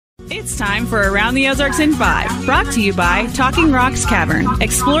It's time for Around the Ozarks in 5, brought to you by Talking Rocks Cavern.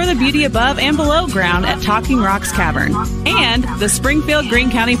 Explore the beauty above and below ground at Talking Rocks Cavern. And the Springfield Greene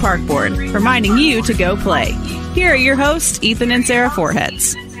County Park Board, reminding you to go play. Here are your hosts, Ethan and Sarah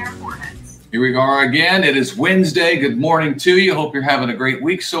Foreheads. Here we are again. It is Wednesday. Good morning to you. Hope you're having a great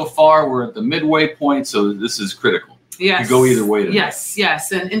week so far. We're at the midway point, so this is critical. Yes. You go either way today.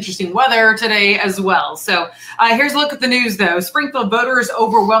 Yes. And interesting weather today as well. So here's a look at the news, though. Springfield voters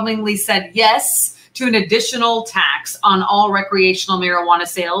overwhelmingly said yes to an additional tax on all recreational marijuana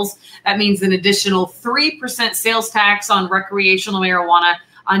sales. That means an additional 3% sales tax on recreational marijuana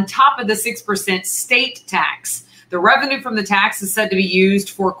on top of the 6% state tax. The revenue from the tax is said to be used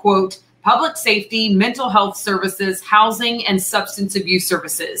for, quote, public safety, mental health services, housing, and substance abuse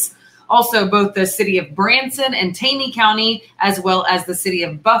services. Also, both the city of Branson and Taney County, as well as the city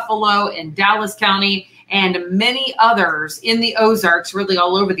of Buffalo and Dallas County, and many others in the Ozarks, really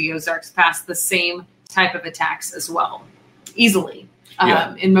all over the Ozarks, passed the same type of a tax as well, easily,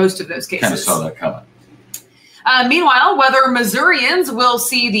 in most of those cases. Kind of saw that coming. Meanwhile, whether Missourians will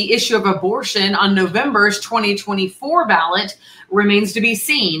see the issue of abortion on November's 2024 ballot remains to be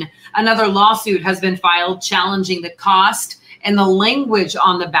seen. Another lawsuit has been filed challenging the cost and the language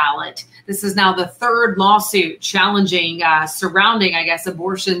on the ballot. This is now the third lawsuit challenging, surrounding, I guess,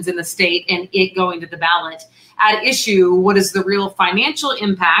 abortions in the state and it going to the ballot. At issue, what is the real financial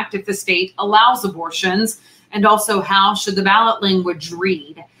impact if the state allows abortions? And also, how should the ballot language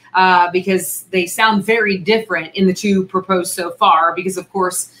read? Because they sound very different in the two proposed so far, because, of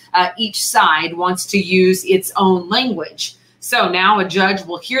course, each side wants to use its own language. So now a judge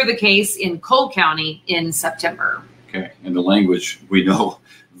will hear the case in Cole County in September. Okay, and the language we know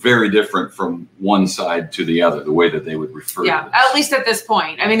very different from one side to the other, the way that they would refer to this. At least at this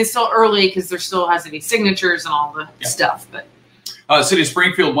point. I mean, it's still early because there still has to be signatures and all the stuff. But the city of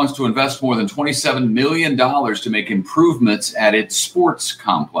Springfield wants to invest more than $27 million to make improvements at its sports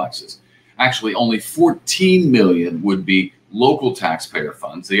complexes. Actually, only $14 million would be local taxpayer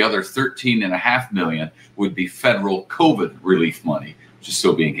funds. The other $13.5 million would be federal COVID relief money, which is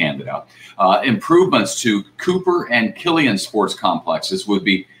still being handed out. Improvements to Cooper and Killian sports complexes would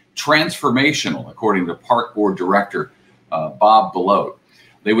be transformational, according to Park Board Director Bob Ballot.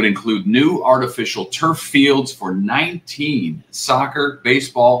 They would include new artificial turf fields for 19 soccer,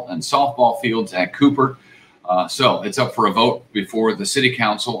 baseball, and softball fields at Cooper. So it's up for a vote before the City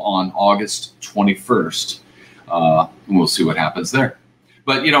Council on August 21st. And we'll see what happens there.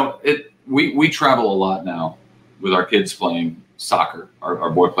 But, you know, we travel a lot now with our kids playing soccer. Our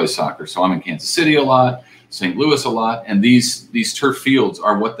boy plays soccer. So I'm in Kansas City a lot, St. Louis a lot. And these turf fields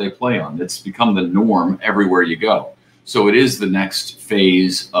are what they play on. It's become the norm everywhere you go. So it is the next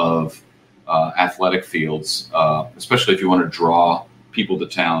phase of athletic fields, especially if you want to draw people to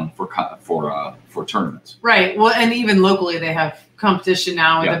town for tournaments. Right. Well, and even locally, they have competition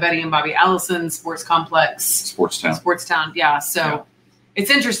now with the Betty and Bobby Allison Sports Complex. Sportstown. Yeah. So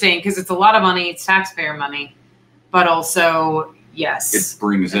it's interesting because it's a lot of money. It's taxpayer money. But also, yes, it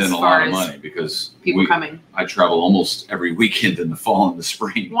brings in a lot of money because people coming. I travel almost every weekend in the fall and the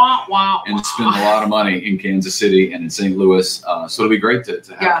spring, and spend a lot of money in Kansas City and in St. Louis. So it'll be great to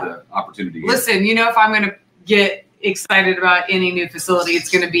have the opportunity. Listen, you know, if I'm going to get excited about any new facility, it's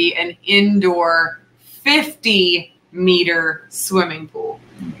going to be an indoor 50-meter swimming pool.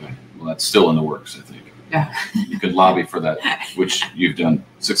 Okay, well, that's still in the works, I think. Yeah, you could lobby for that, which you've done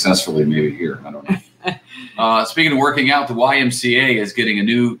successfully, maybe here. I don't know. Speaking of working out, the YMCA is getting a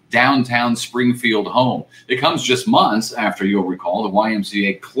new downtown Springfield home. It comes just months after, you'll recall, the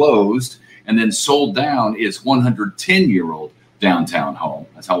YMCA closed and then sold down its 110-year-old downtown home.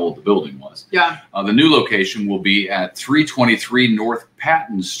 That's how old the building was. Yeah. The new location will be at 323 North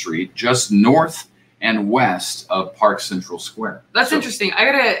Patton Street, just north and west of Park Central Square. That's interesting. I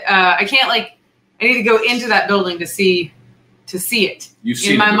need to go into that building to see it. You've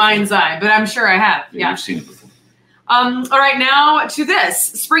seen in my mind's eye, but I'm sure I have. Yeah, you've seen it before. All right, now to this.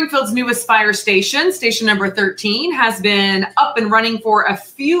 Springfield's newest fire station, station number 13, has been up and running for a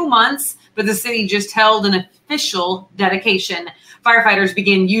few months, but the city just held an official dedication. Firefighters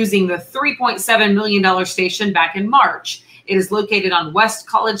began using the $3.7 million station back in March. It is located on West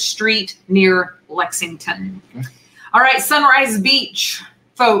College Street near Lexington. Okay. All right, Sunrise Beach.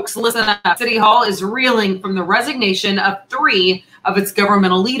 Folks, listen up. City Hall is reeling from the resignation of 3 of its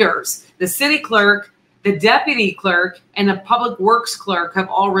governmental leaders. The city clerk, the deputy clerk, and the public works clerk have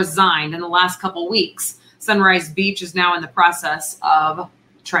all resigned in the last couple weeks. Sunrise Beach is now in the process of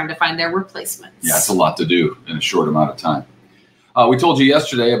trying to find their replacements. Yeah, it's a lot to do in a short amount of time. We told you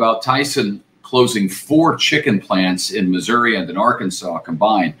yesterday about Tyson closing 4 chicken plants in Missouri and in Arkansas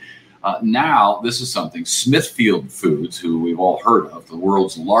combined. Now, this is something. Smithfield Foods, who we've all heard of, the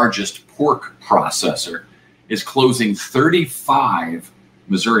world's largest pork processor, is closing 35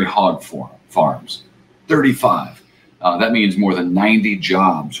 Missouri hog farms. 35. That means more than 90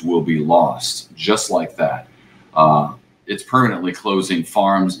 jobs will be lost, just like that. It's permanently closing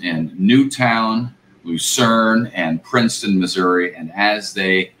farms in Newtown, Lucerne, and Princeton, Missouri, and as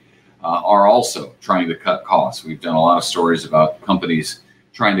they are also trying to cut costs. We've done a lot of stories about companies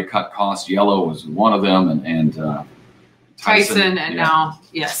trying to cut costs. Yellow was one of them, and Tyson, and now,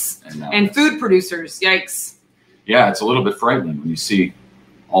 yes. And food producers, yikes. Yeah, it's a little bit frightening when you see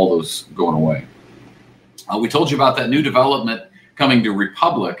all those going away. We told you about that new development coming to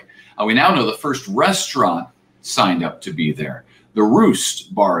Republic. We now know the first restaurant signed up to be there. The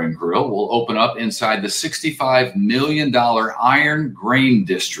Roost Bar and Grill will open up inside the $65 million Iron Grain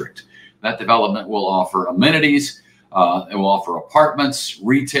District. That development will offer amenities. It will offer apartments,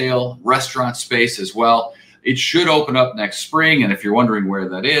 retail, restaurant space as well. It should open up next spring. And if you're wondering where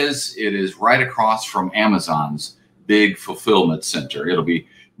that is, it is right across from Amazon's big fulfillment center. It'll be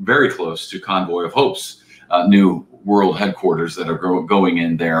very close to Convoy of Hope's new world headquarters that are going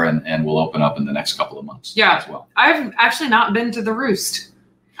in there and will open up in the next couple of months as well. I've actually not been to the Roost.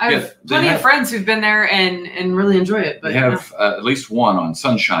 I have plenty of friends who've been there and really enjoy it. But they have at least one on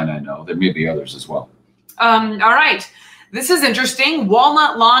Sunshine, I know. There may be others as well. All right. This is interesting.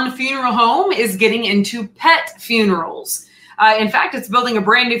 Walnut Lawn Funeral Home is getting into pet funerals. In fact, it's building a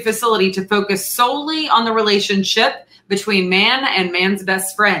brand new facility to focus solely on the relationship between man and man's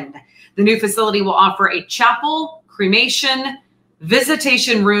best friend. The new facility will offer a chapel, cremation,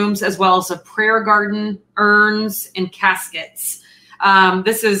 visitation rooms, as well as a prayer garden, urns, and caskets.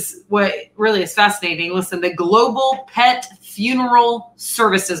 This is what really is fascinating. Listen, the global pet funeral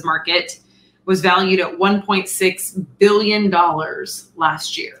services market was valued at $1.6 billion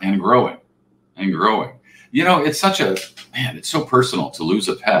last year. And growing, and growing. You know, it's it's so personal to lose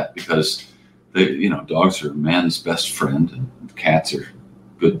a pet because, dogs are man's best friend and cats are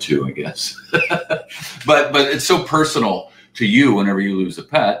good too, I guess. but it's so personal to you whenever you lose a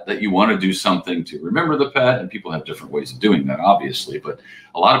pet that you want to do something to remember the pet, and people have different ways of doing that, obviously. But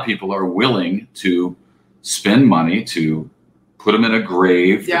a lot of people are willing to spend money to put them in a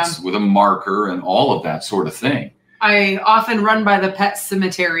grave with a marker and all of that sort of thing. I often run by the pet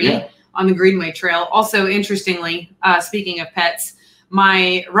cemetery on the Greenway Trail. Also, interestingly, speaking of pets,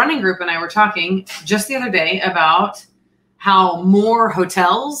 my running group and I were talking just the other day about how more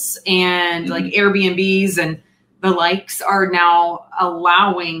hotels and like Airbnbs and the likes are now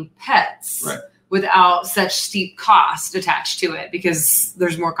allowing pets without such steep cost attached to it because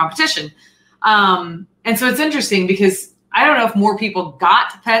there's more competition. And so it's interesting because I don't know if more people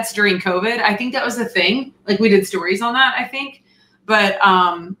got pets during COVID. I think that was the thing. Like we did stories on that, I think. But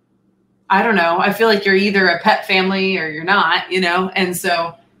I don't know. I feel like you're either a pet family or you're not, and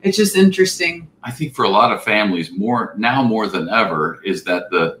so it's just interesting. I think for a lot of families, more than ever, is that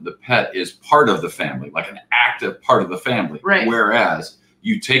the pet is part of the family, like an active part of the family. Right. Whereas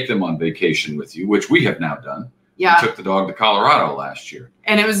you take them on vacation with you, which we have now done. Yeah. We took the dog to Colorado last year.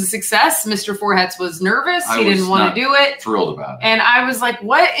 And it was a success. Mr. Foreheads was nervous. He didn't want to do it. Thrilled about it. And I was like,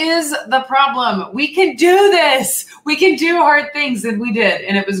 what is the problem? We can do this. We can do hard things. And we did.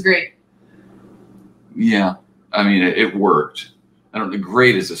 And it was great. Yeah. I mean, it worked. I don't know.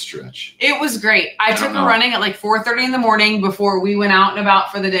 Great is a stretch. It was great. I took her running at like 4:30 in the morning before we went out and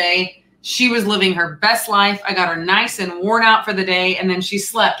about for the day. She was living her best life. I got her nice and worn out for the day, and then she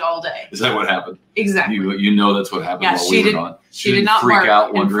slept all day. Is that what happened? Exactly. You know that's what happened while we were gone. She did not freak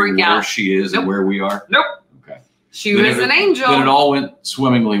out wondering where she is and where we are? Nope. Okay. She was an angel. Then it all went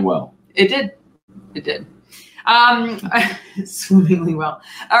swimmingly well. It did. It did. Swimmingly well.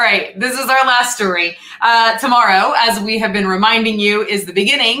 All right. This is our last story. Tomorrow, as we have been reminding you, is the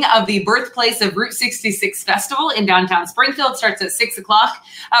beginning of the birthplace of Route 66 Festival in downtown Springfield. It starts at 6 o'clock.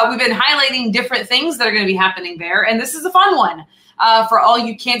 We've been highlighting different things that are going to be happening there. And this is a fun one for all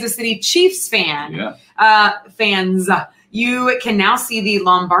you Kansas City Chiefs fans. You can now see the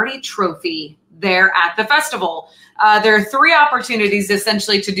Lombardi Trophy there at the festival. There are 3 opportunities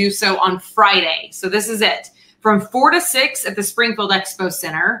essentially to do so on Friday. So this is it. From 4 to 6 at the Springfield Expo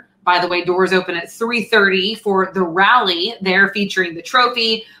Center. By the way, doors open at 3:30 for the rally there featuring the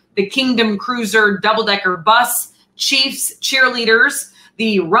trophy, the Kingdom Cruiser double-decker bus, Chiefs cheerleaders,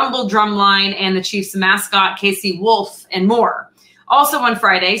 the Rumble drumline, and the Chiefs mascot, Casey Wolf, and more. Also on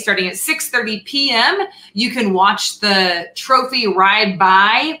Friday, starting at 6:30 p.m., you can watch the trophy ride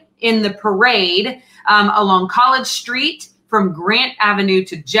by in the parade along College Street from Grant Avenue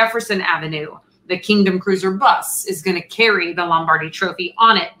to Jefferson Avenue. the Kingdom Cruiser bus is going to carry the Lombardi Trophy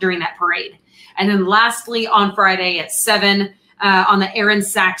on it during that parade. And then lastly, on Friday at 7, on the Aaron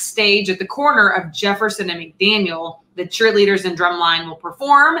Sachs stage at the corner of Jefferson and McDaniel, the cheerleaders and drumline will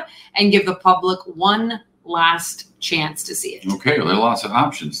perform and give the public one last chance to see it. Okay, well, there are lots of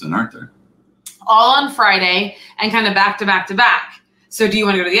options then, aren't there? All on Friday and kind of back to back to back. So do you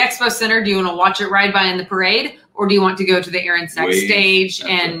want to go to the Expo Center? Do you want to watch it ride by in the parade? Or do you want to go to the Aaron Sachs stage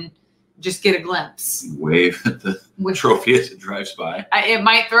and just get a glimpse? Wave at the trophy as it drives by. It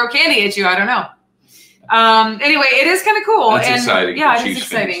might throw candy at you. I don't know. Anyway, it is kind of cool. That's exciting. Yeah, it is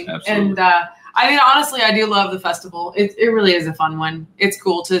exciting. And I mean, honestly, I do love the festival. It really is a fun one. It's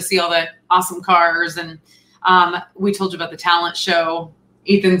cool to see all the awesome cars. And we told you about the talent show.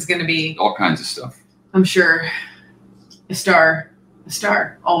 Ethan's going to be all kinds of stuff. I'm sure a star,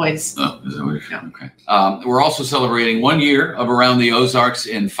 always. Oh, is that what you're Okay. We're also celebrating 1 year of Around the Ozarks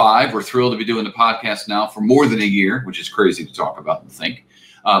in 5. We're thrilled to be doing the podcast now for more than a year, which is crazy to talk about and think.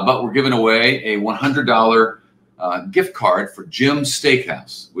 But we're giving away a $100 gift card for Jim's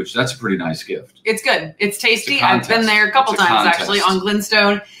Steakhouse, which that's a pretty nice gift. It's good. It's tasty. I've been there a couple times actually on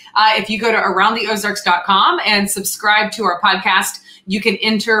Glenstone. If you go to aroundtheozarks.com and subscribe to our podcast, you can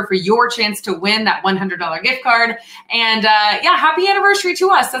enter for your chance to win that $100 gift card. And happy anniversary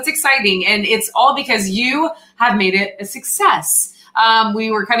to us. That's exciting. And it's all because you have made it a success. We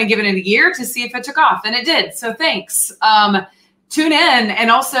were kind of giving it a year to see if it took off, and it did. So thanks. Tune in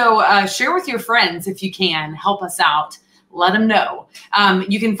and also share with your friends if you can. Help us out. Let them know.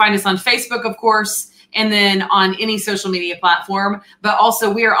 You can find us on Facebook, of course, and then on any social media platform. But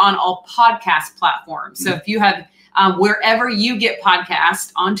also we are on all podcast platforms. So if you have wherever you get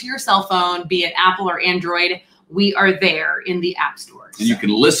podcasts onto your cell phone, be it Apple or Android, we are there in the App Store. And you can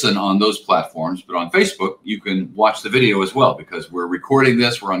listen on those platforms. But on Facebook, you can watch the video as well because we're recording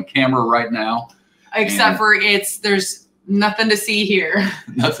this. We're on camera right now. Except for there's nothing to see here.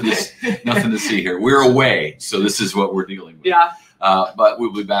 nothing to see here. We're away, so this is what we're dealing with. Yeah. But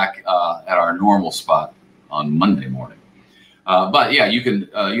we'll be back at our normal spot on Monday morning. But yeah, you can.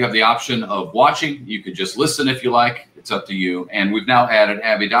 You have the option of watching. You can just listen if you like. It's up to you. And we've now added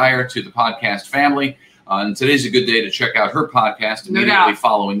Abby Dyer to the podcast family. And today's a good day to check out her podcast immediately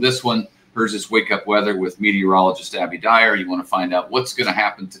following this one. Hers is Wake Up Weather with meteorologist Abby Dyer. You want to find out what's going to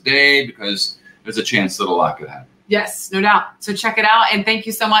happen today because there's a chance that a lot could happen. Yes, no doubt. So check it out. And thank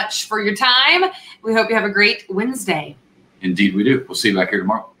you so much for your time. We hope you have a great Wednesday. Indeed we do. We'll see you back here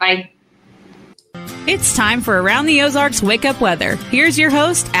tomorrow. Bye. It's time for Around the Ozarks Wake Up Weather. Here's your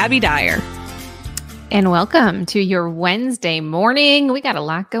host, Abby Dyer. And welcome to your Wednesday morning. We got a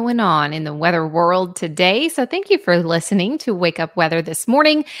lot going on in the weather world today. So thank you for listening to Wake Up Weather this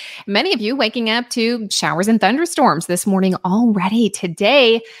morning. Many of you waking up to showers and thunderstorms this morning already.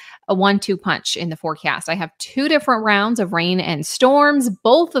 Today, a 1-2 punch in the forecast. I have 2 different rounds of rain and storms,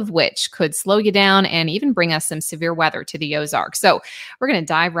 both of which could slow you down and even bring us some severe weather to the Ozarks. So we're going to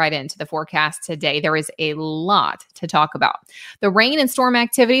dive right into the forecast today. There is a lot to talk about. The rain and storm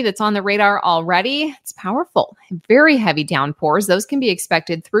activity that's on the radar already, it's powerful. Very heavy downpours. Those can be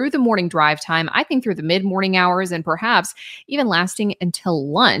expected through the morning drive time, I think through the mid-morning hours and perhaps even lasting until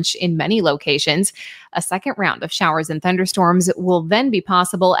lunch in many locations. A second round of showers and thunderstorms will then be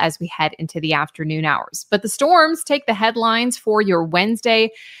possible as we head into the afternoon hours. But the storms take the headlines for your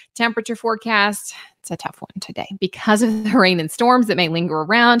Wednesday temperature forecast. It's a tough one today because of the rain and storms that may linger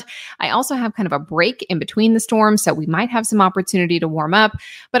around. I also have kind of a break in between the storms, so we might have some opportunity to warm up.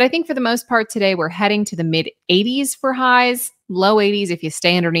 But I think for the most part today, we're heading to the mid 80s for highs, low 80s if you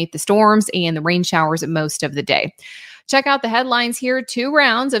stay underneath the storms and the rain showers most of the day. Check out the headlines here. 2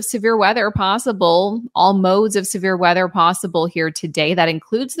 rounds of severe weather possible, all modes of severe weather possible here today. That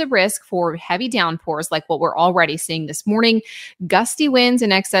includes the risk for heavy downpours like what we're already seeing this morning. Gusty winds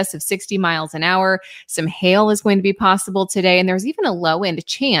in excess of 60 miles an hour. Some hail is going to be possible today. And there's even a low end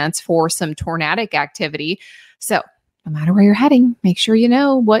chance for some tornadic activity. So no matter where you're heading, make sure you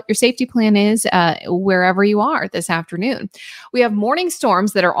know what your safety plan is wherever you are this afternoon. We have morning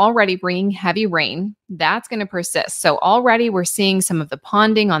storms that are already bringing heavy rain. That's going to persist. So already we're seeing some of the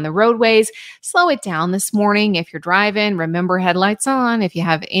ponding on the roadways. Slow it down this morning. If you're driving, remember headlights on if you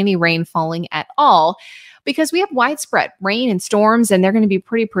have any rain falling at all, because we have widespread rain and storms, and they're going to be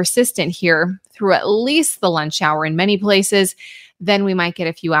pretty persistent here through at least the lunch hour in many places. Then we might get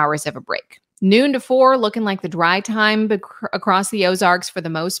a few hours of a break. Noon to 4, looking like the dry time across the Ozarks for the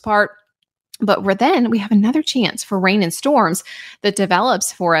most part. But we have another chance for rain and storms that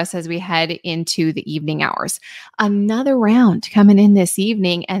develops for us as we head into the evening hours. Another round coming in this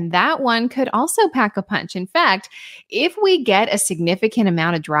evening, and that one could also pack a punch. In fact, if we get a significant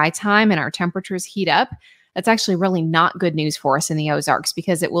amount of dry time and our temperatures heat up, that's actually really not good news for us in the Ozarks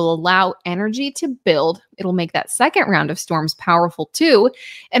because it will allow energy to build. It'll make that second round of storms powerful too.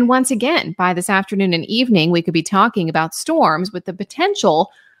 And once again, by this afternoon and evening, we could be talking about storms with the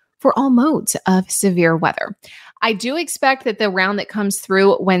potential for all modes of severe weather. I do expect that the round that comes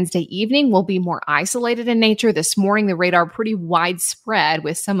through Wednesday evening will be more isolated in nature. This morning, the radar pretty widespread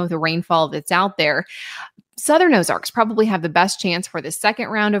with some of the rainfall that's out there. Southern Ozarks probably have the best chance for the second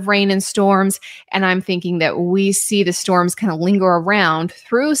round of rain and storms. And I'm thinking that we see the storms kind of linger around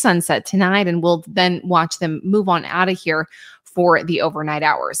through sunset tonight, and we'll then watch them move on out of here for the overnight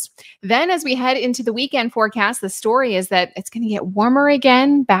hours. Then as we head into the weekend forecast, the story is that it's going to get warmer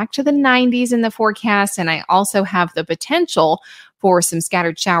again, back to the 90s in the forecast. And I also have the potential for some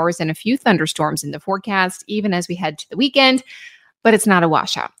scattered showers and a few thunderstorms in the forecast, even as we head to the weekend. But it's not a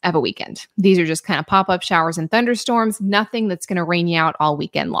washout of a weekend. These are just kind of pop-up showers and thunderstorms, nothing that's going to rain you out all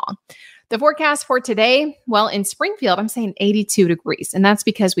weekend long. The forecast for today, well, in Springfield, I'm saying 82 degrees. And that's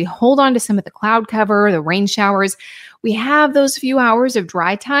because we hold on to some of the cloud cover, the rain showers. We have those few hours of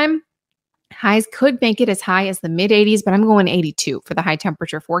dry time. Highs could make it as high as the mid 80s, but I'm going 82 for the high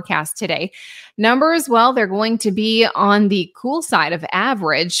temperature forecast today. Numbers, well, they're going to be on the cool side of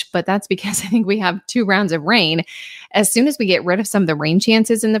average, but that's because I think we have 2 rounds of rain. As soon as we get rid of some of the rain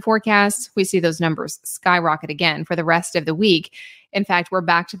chances in the forecast, we see those numbers skyrocket again for the rest of the week. In fact, we're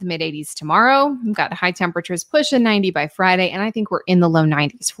back to the mid 80s tomorrow. We've got high temperatures pushing 90 by Friday, and I think we're in the low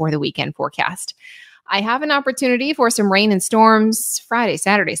 90s for the weekend forecast. I have an opportunity for some rain and storms Friday,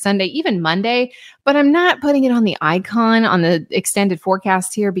 Saturday, Sunday, even Monday, but I'm not putting it on the icon on the extended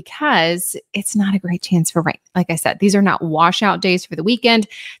forecast here because it's not a great chance for rain. Like I said, these are not washout days for the weekend.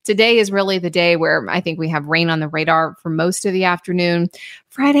 Today is really the day where I think we have rain on the radar for most of the afternoon.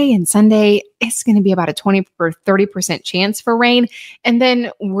 Friday and Sunday, it's going to be about a 20 or 30% chance for rain. And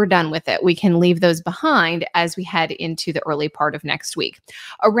then we're done with it. We can leave those behind as we head into the early part of next week.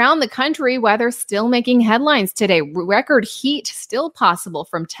 Around the country, weather still making headlines today. Record heat still possible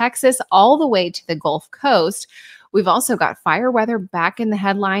from Texas all the way to the Gulf Coast. We've also got fire weather back in the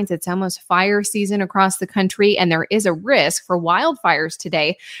headlines. It's almost fire season across the country, and there is a risk for wildfires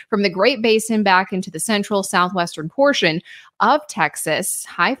today from the Great Basin back into the central southwestern portion of Texas.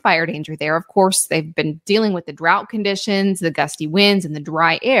 High fire danger there. Of course, they've been dealing with the drought conditions, the gusty winds, and the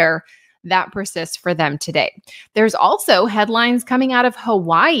dry air that persists for them today. There's also headlines coming out of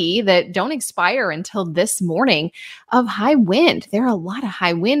Hawaii that don't expire until this morning of high wind. There are a lot of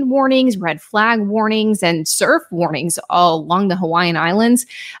high wind warnings, red flag warnings, and surf warnings all along the Hawaiian Islands.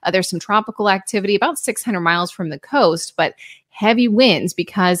 There's some tropical activity about 600 miles from the coast, but heavy winds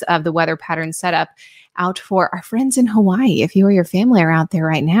because of the weather pattern set up out for our friends in Hawaii. If you or your family are out there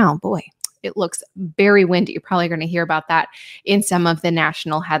right now, boy, it looks very windy. You're probably going to hear about that in some of the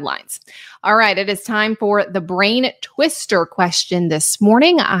national headlines. All right, it is time for the brain twister question this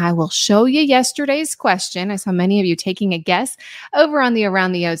morning. I will show you yesterday's question. I saw many of you taking a guess over on the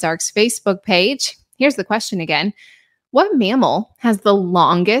Around the Ozarks Facebook page. Here's the question again. What mammal has the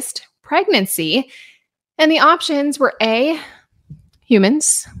longest pregnancy? And the options were A,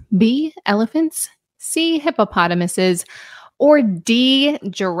 humans, B, elephants, C, hippopotamuses, or D,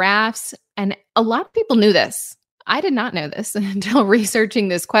 giraffes. And a lot of people knew this. I did not know this until researching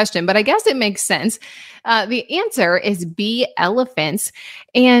this question, but I guess it makes sense. The answer is B, elephants.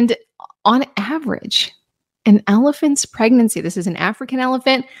 And on average, an elephant's pregnancy, this is an African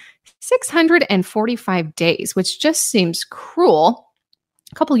elephant, 645 days, which just seems cruel.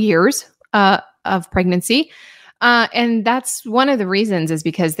 A couple years of pregnancy. And that's one of the reasons is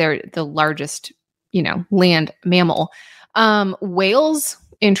because they're the largest, land mammal. Whales,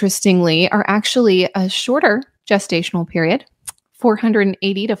 interestingly, are actually a shorter gestational period,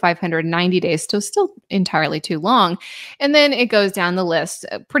 480 to 590 days, so still entirely too long. And then it goes down the list.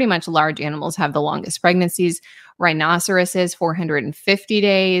 Pretty much large animals have the longest pregnancies. Rhinoceroses, 450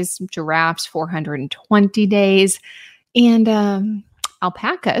 days, giraffes, 420 days, and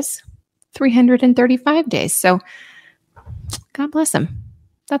alpacas, 335 days. So God bless them.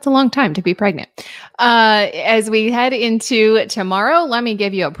 That's a long time to be pregnant. As we head into tomorrow, let me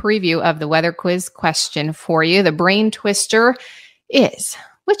give you a preview of the weather quiz question for you. The brain twister is,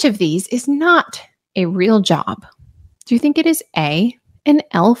 which of these is not a real job? Do you think it is A, an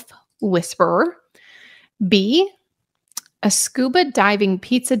elf whisperer, B, a scuba diving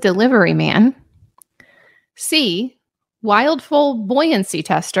pizza delivery man, C, wild full buoyancy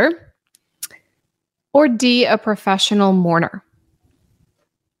tester, Or D, a professional mourner?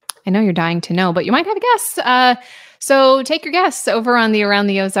 I know you're dying to know, but you might have a guess. So take your guess over on the Around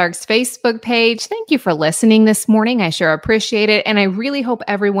the Ozarks Facebook page. Thank you for listening this morning. I sure appreciate it. And I really hope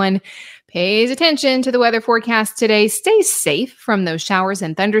everyone pays attention to the weather forecast today. Stay safe from those showers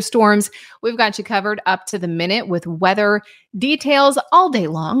and thunderstorms. We've got you covered up to the minute with weather details all day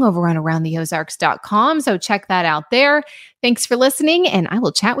long over on aroundtheozarks.com. So check that out there. Thanks for listening, and I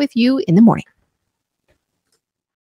will chat with you in the morning.